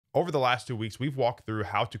Over the last 2 weeks, we've walked through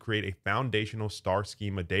how to create a foundational star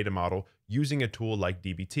schema data model using a tool like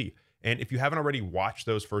dbt. And if you haven't already watched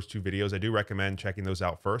those first two videos, I do recommend checking those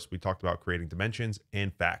out first. We talked about creating dimensions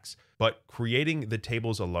and facts, but creating the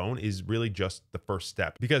tables alone is really just the first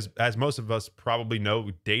step, because as most of us probably know,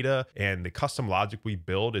 data and the custom logic we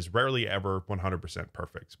build is rarely ever 100%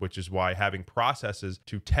 perfect, which is why having processes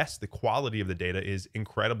to test the quality of the data is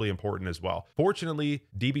incredibly important as well. Fortunately,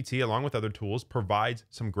 dbt, along with other tools, provides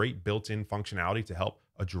some great built-in functionality to help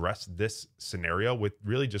address this scenario with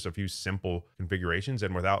really just a few simple configurations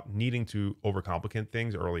and without needing to overcomplicate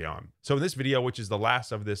things early on. So in this video, which is the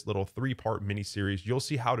last of this little 3-part mini series, you'll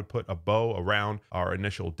see how to put a bow around our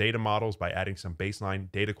initial data models by adding some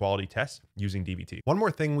baseline data quality tests using dbt. One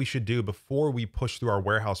more thing we should do before we push through our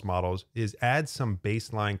warehouse models is add some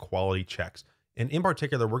baseline quality checks. And in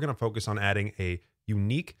particular, we're going to focus on adding a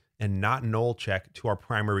unique and not null check to our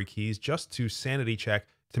primary keys, just to sanity check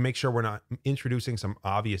to make sure we're not introducing some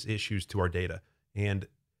obvious issues to our data. And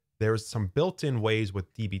there's some built-in ways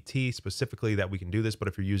with dbt specifically that we can do this, but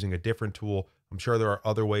if you're using a different tool, I'm sure there are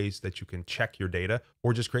other ways that you can check your data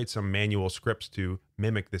or just create some manual scripts to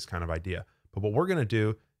mimic this kind of idea. But what we're going to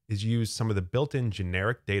do is use some of the built-in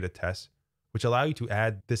generic data tests, which allow you to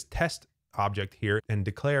add this test object here and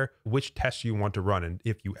declare which tests you want to run. And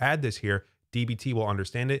if you add this here, dbt will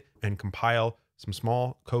understand it and compile some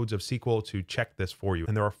small codes of SQL to check this for you.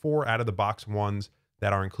 And there are 4 out-of-the-box ones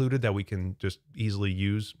that are included that we can just easily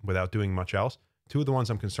use without doing much else. 2 of the ones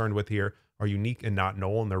I'm concerned with here are unique and not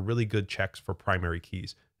null, and they're really good checks for primary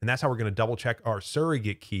keys. And that's how we're going to double check our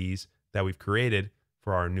surrogate keys that we've created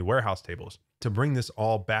for our new warehouse tables. To bring this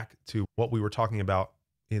all back to what we were talking about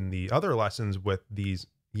in the other lessons with these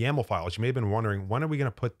YML files, you may have been wondering, when are we going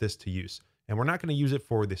to put this to use? And we're not going to use it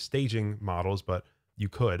for the staging models, but you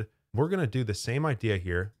could. We're going to do the same idea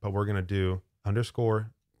here, but we're going to do underscore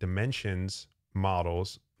dimensions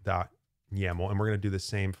models dot YAML, and we're going to do the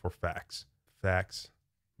same for facts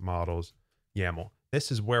models YAML. This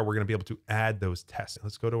is where we're going to be able to add those tests.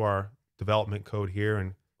 Let's go to our development code here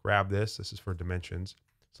and grab this. This is for dimensions.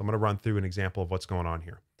 So I'm going to run through an example of what's going on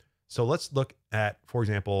here. So let's look at, for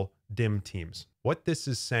example, dim teams. What this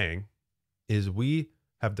is saying is we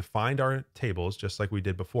have defined our tables just like we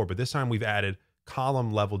did before, but this time we've added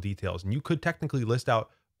column level details. And you could technically list out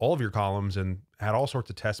all of your columns and add all sorts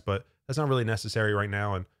of tests, but that's not really necessary right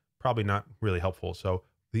now and probably not really helpful. So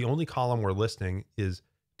the only column we're listing is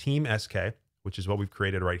team SK, which is what we've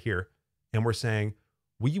created right here. And we're saying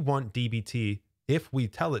we want dbt, if we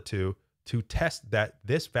tell it to test that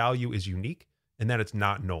this value is unique and that it's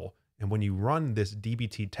not null. And when you run this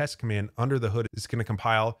dbt test command under the hood, it's going to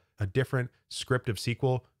compile a different script of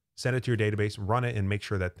SQL, send it to your database, run it, and make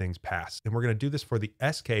sure that things pass. And we're going to do this for the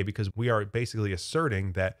SK because we are basically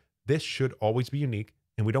asserting that this should always be unique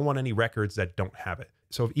and we don't want any records that don't have it.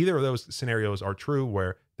 So if either of those scenarios are true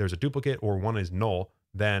where there's a duplicate or one is null,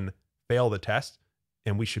 then fail the test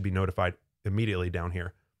and we should be notified immediately down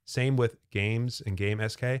here. Same with games and game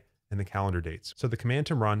SK and the calendar dates. So the command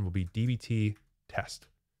to run will be dbt test,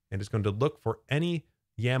 and it's going to look for any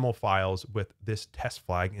YAML files with this test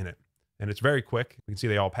flag in it. And it's very quick. You can see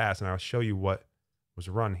they all pass, and I'll show you what was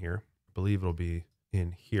run here. I believe it'll be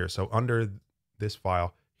in here. So under this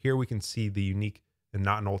file here, we can see the unique and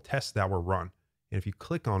not null tests that were run. And if you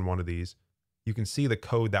click on one of these, you can see the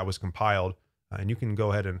code that was compiled, and you can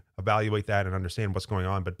go ahead and evaluate that and understand what's going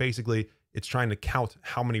on. But basically, it's trying to count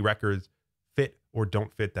how many records fit or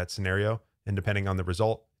don't fit that scenario. And depending on the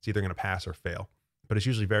result, it's either going to pass or fail. But it's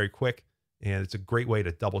usually very quick, and it's a great way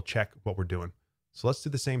to double check what we're doing. So let's do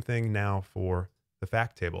the same thing now for the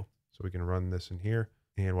fact table. So we can run this in here.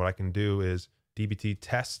 And what I can do is dbt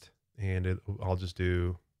test, and I'll just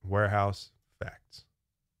do warehouse facts.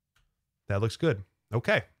 That looks good.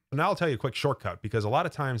 Okay. Now I'll tell you a quick shortcut, because a lot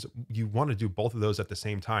of times you want to do both of those at the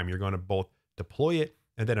same time. You're going to both deploy it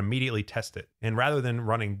and then immediately test it. And rather than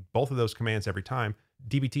running both of those commands every time,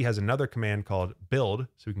 dbt has another command called build.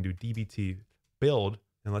 So we can do dbt build,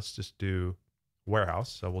 and let's just do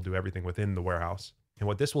warehouse. So we'll do everything within the warehouse. And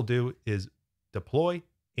what this will do is deploy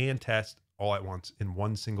and test all at once in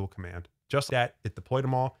one single command. Just that, it deployed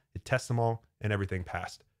them all, it tests them all, and everything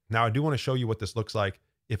passed. Now I do want to show you what this looks like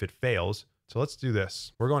if it fails. So let's do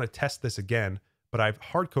this. We're going to test this again, but I've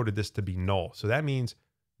hard-coded this to be null. So that means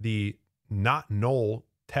the not null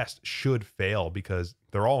test should fail because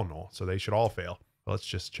they're all null. So they should all fail. Well, let's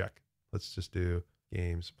just check. Let's just do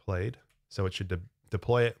games played. So it should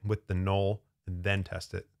deploy it with the null and then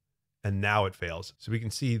test it. And now it fails. So we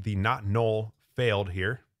can see the not null failed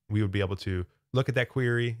here. We would be able to look at that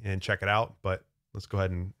query and check it out, but let's go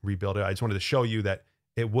ahead and rebuild it. I just wanted to show you that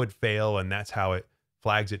it would fail, and that's how it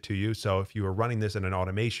flags it to you. So if you were running this in an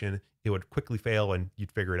automation, it would quickly fail and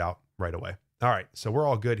you'd figure it out right away. All right, so we're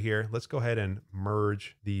all good here. Let's go ahead and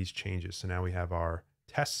merge these changes. So now we have our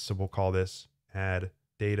tests. So we'll call this add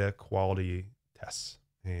data quality tests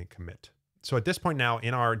and commit. So at this point now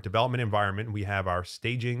in our development environment, we have our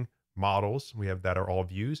staging models. We have that are all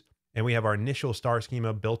views, and we have our initial star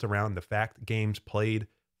schema built around the fact games played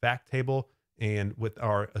fact table and with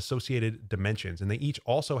our associated dimensions. And they each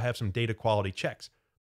also have some data quality checks.